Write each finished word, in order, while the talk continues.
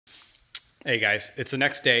Hey guys, it's the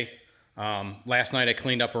next day. Last night I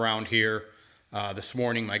cleaned up around here. This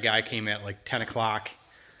morning my guy came at like 10 o'clock.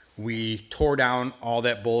 We tore down all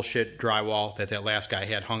that bullshit drywall that last guy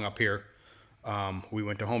had hung up here. We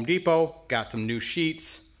went to Home Depot, got some new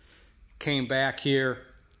sheets, came back here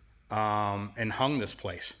and hung this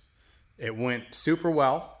place. It went super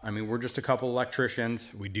well. I mean, we're just a couple electricians.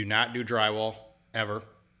 We do not do drywall ever.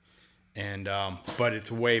 And but it's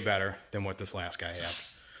way better than what this last guy had.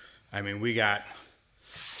 I mean, we got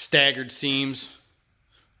staggered seams.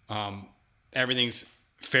 Everything's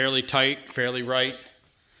fairly tight, fairly right.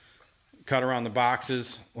 Cut around the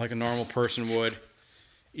boxes like a normal person would.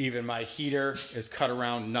 Even my heater is cut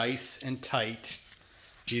around nice and tight.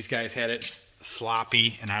 These guys had it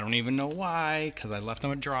sloppy, and I don't even know why, because I left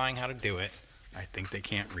them a drawing how to do it. I think they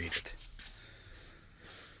can't read it.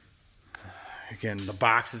 Again, the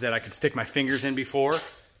boxes that I could stick my fingers in before,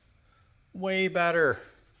 way better.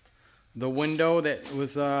 The window that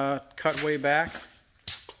was cut way back,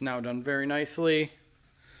 now done very nicely.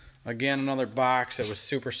 Again, another box that was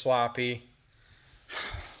super sloppy.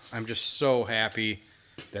 I'm just so happy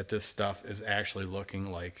that this stuff is actually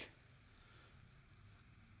looking like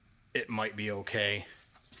it might be okay.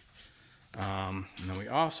 And then we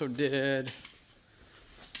also did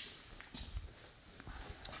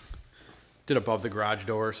above the garage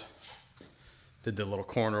doors. Did the little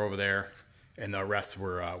corner over there, and the rest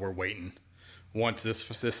we're waiting. Once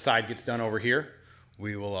this side gets done over here,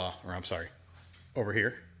 we will, or I'm sorry, over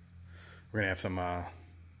here, we're gonna have some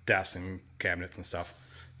desks and cabinets and stuff.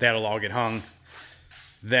 That'll all get hung.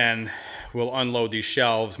 Then we'll unload these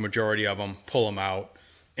shelves, majority of them, pull them out,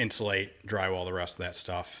 insulate, drywall the rest of that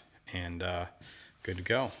stuff, and good to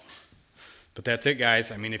go. But that's it,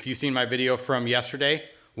 guys. I mean, if you've seen my video from yesterday,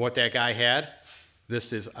 what that guy had,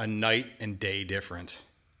 this is a night and day difference.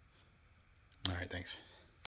 All right, thanks.